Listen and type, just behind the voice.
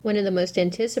One of the most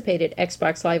anticipated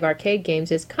Xbox Live Arcade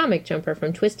games is Comic Jumper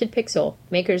from Twisted Pixel,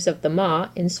 makers of the Maw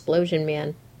and Splosion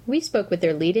Man. We spoke with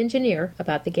their lead engineer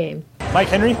about the game. Mike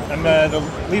Henry. I'm the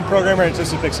lead programmer at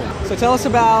Twisted Pixel. So tell us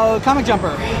about Comic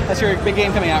Jumper. That's your big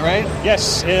game coming out, right?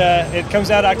 Yes, it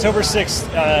comes out October 6th.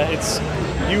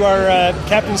 You are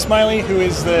Captain Smiley, who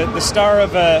is the star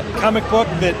of a comic book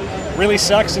that really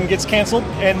sucks and gets canceled,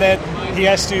 and that he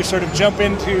has to sort of jump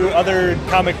into other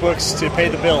comic books to pay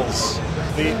the bills.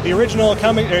 The original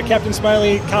Captain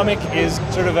Smiley comic is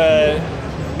sort of a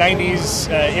 90s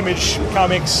Image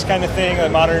Comics kind of thing, a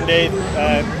modern day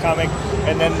comic,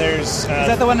 and then there's... is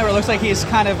that the one where it looks like he's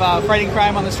kind of fighting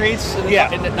crime on the streets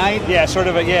at night? Yeah, sort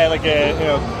of like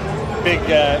a big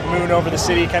moon over the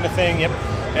city kind of thing, yep.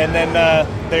 And then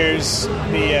there's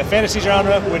the fantasy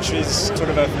genre, which is sort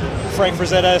of a Frank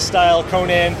Frazetta style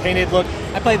Conan painted look.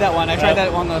 I played that one. I tried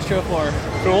that on the show floor.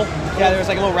 Cool. Yeah, there was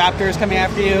like little raptors coming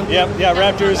after you. Yeah,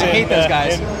 raptors. I hate those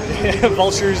guys. And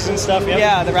vultures and stuff. Yep.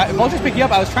 Yeah, the vultures pick you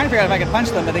up. I was trying to figure out if I could punch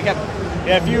them, but they kept...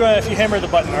 Yeah, if you hammer the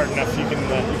button hard enough, you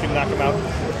can knock them out.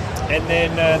 And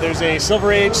then there's a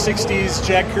Silver Age 60s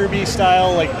Jack Kirby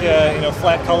style, like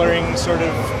flat coloring, sort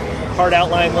of hard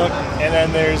outline look. And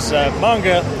then there's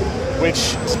manga,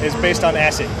 which is based on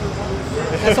Acid.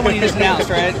 That's the one you just announced,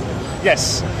 right?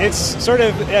 Yes, it's sort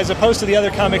of, as opposed to the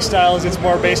other comic styles, it's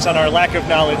more based on our lack of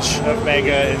knowledge of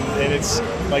manga, and it's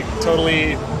like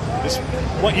totally just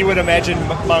what you would imagine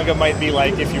manga might be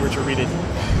like if you were to read it.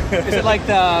 Is it like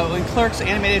when Clerks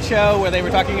animated show where they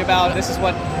were talking about this is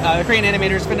what the Korean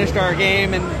animators finished our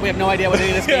game and we have no idea what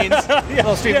any of this means? Yeah, a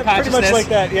little stream of consciousness. Pretty much like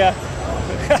that, yeah.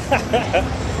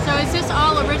 So is this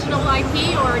all original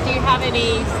IP, or do you have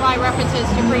any sly references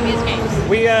to previous games?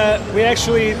 We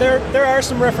actually, there are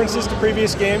some references to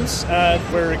previous games.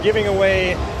 We're giving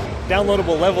away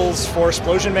downloadable levels for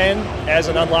Splosion Man as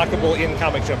an unlockable in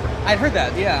Comic Jumper. I'd heard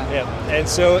that, yeah. Yeah, and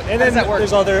then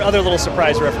there's other little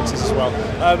surprise references as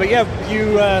well. But yeah,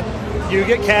 you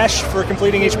get cash for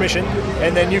completing each mission,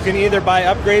 and then you can either buy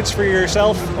upgrades for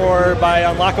yourself or buy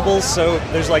unlockables. So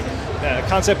there's like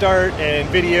concept art and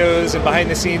videos and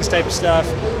behind-the-scenes type of stuff.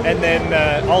 And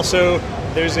then also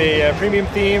there's a premium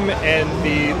theme and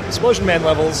the Splosion Man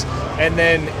levels. And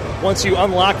then once you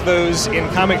unlock those in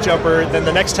Comic Jumper, then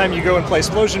the next time you go and play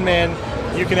Splosion Man,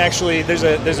 you can actually there's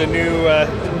a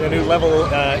new level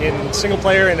in single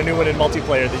player and a new one in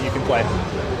multiplayer that you can play.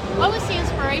 What was the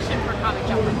inspiration for Comic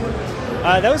Jumper?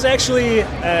 That was actually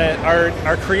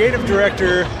our creative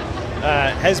director.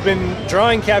 Has been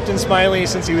drawing Captain Smiley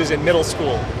since he was in middle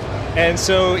school, and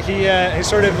so he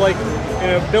sort of like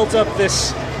built up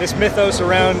this mythos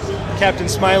around Captain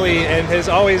Smiley, and has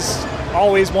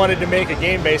always wanted to make a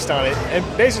game based on it. And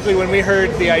basically, when we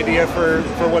heard the idea for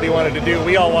what he wanted to do,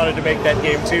 we all wanted to make that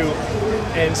game too.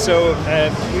 And so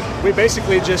we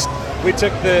basically we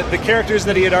took the characters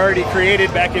that he had already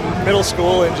created back in middle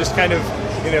school and just kind of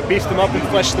beefed them up and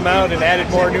fleshed them out and added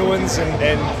more new ones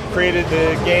and created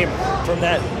the game from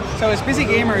that. So as busy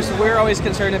gamers, we're always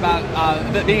concerned about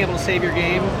being able to save your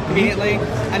game conveniently.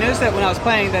 I noticed that when I was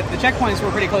playing that the checkpoints were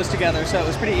pretty close together, so it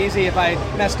was pretty easy if I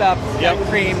messed up,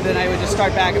 cream, then I would just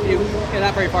start back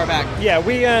not very far back. Yeah,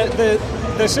 we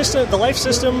the system, the life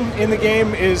system in the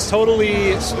game is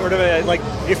totally sort of like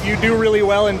if you do really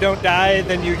well and don't die,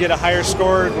 then you get a higher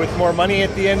score with more money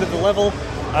at the end of the level.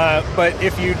 But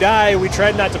if you die, we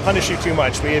tried not to punish you too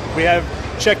much. We have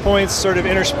checkpoints sort of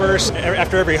interspersed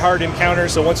after every hard encounter,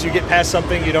 so once you get past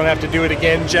something, you don't have to do it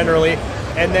again generally.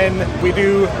 And then we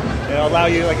do allow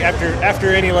you, like after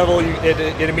any level,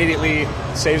 it immediately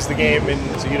saves the game,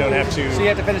 and so you don't have to... So you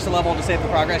have to finish the level to save the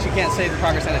progress? You can't save the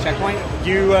progress at a checkpoint?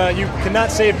 You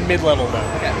cannot save mid-level,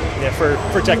 though. Okay. Yeah,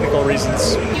 for technical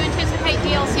reasons. Do you anticipate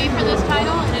DLC for this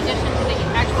title in addition to the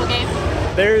actual game?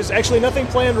 There's actually nothing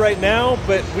planned right now,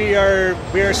 but we are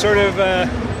sort of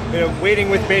waiting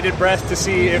with bated breath to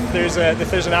see if there's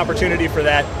an opportunity for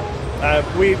that.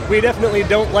 We definitely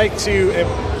don't like to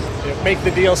make the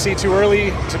DLC too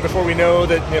early before we know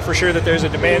that for sure that there's a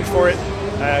demand for it.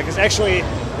 Because actually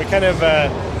we kind of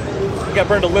we got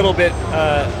burned a little bit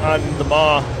on the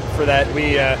Maw for that.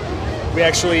 We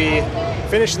actually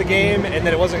finished the game and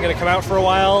then it wasn't going to come out for a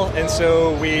while, and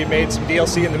so we made some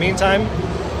DLC in the meantime.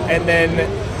 And then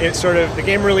the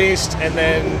game released, and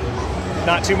then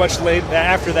not too much late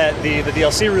after that, the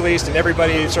DLC released, and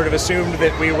everybody sort of assumed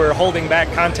that we were holding back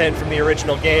content from the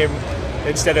original game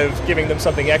instead of giving them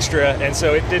something extra, and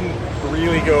so it didn't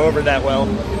really go over that well.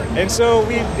 And so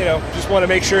we, just want to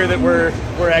make sure that we're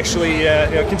actually,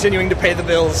 continuing to pay the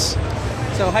bills.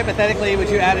 So hypothetically, would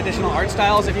you add additional art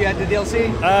styles if you had the DLC?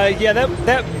 Yeah,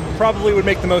 that probably would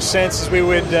make the most sense. Is we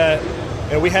would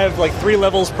we have like 3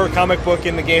 levels per comic book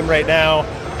in the game right now,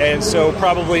 and so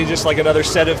probably just like another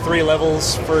set of 3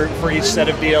 levels for each set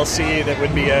of DLC that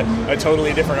would be a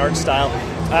totally different art style.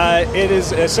 It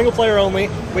is a single player only.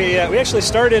 We actually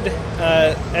started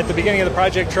at the beginning of the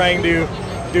project trying to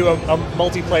do a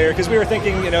multiplayer, because we were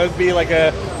thinking, it'd be like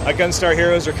a Gunstar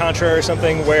Heroes or Contra or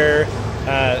something where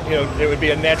it would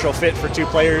be a natural fit for 2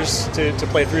 players to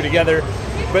play through together.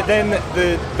 But then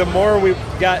the more we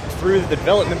got through the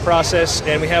development process,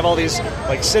 and we have all these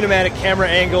like cinematic camera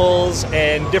angles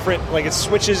and different, like, it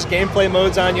switches gameplay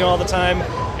modes on you all the time,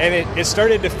 and it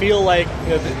started to feel like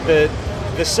the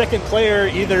second player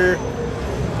either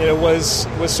was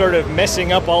sort of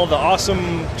messing up all the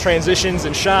awesome transitions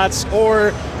and shots,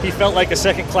 or he felt like a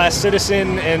second-class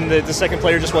citizen, and the second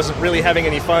player just wasn't really having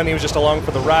any fun. He was just along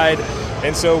for the ride.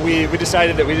 And so we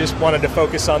decided that we just wanted to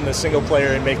focus on the single player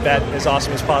and make that as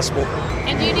awesome as possible.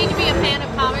 And do you need to be a fan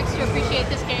of comics to appreciate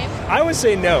this game? I would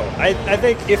say no. I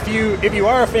think if you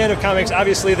are a fan of comics,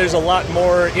 obviously there's a lot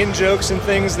more in-jokes and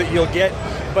things that you'll get,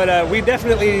 but we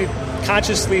definitely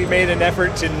consciously made an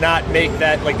effort to not make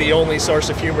that like the only source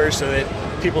of humor, so that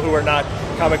people who are not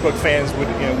comic book fans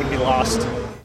would be lost.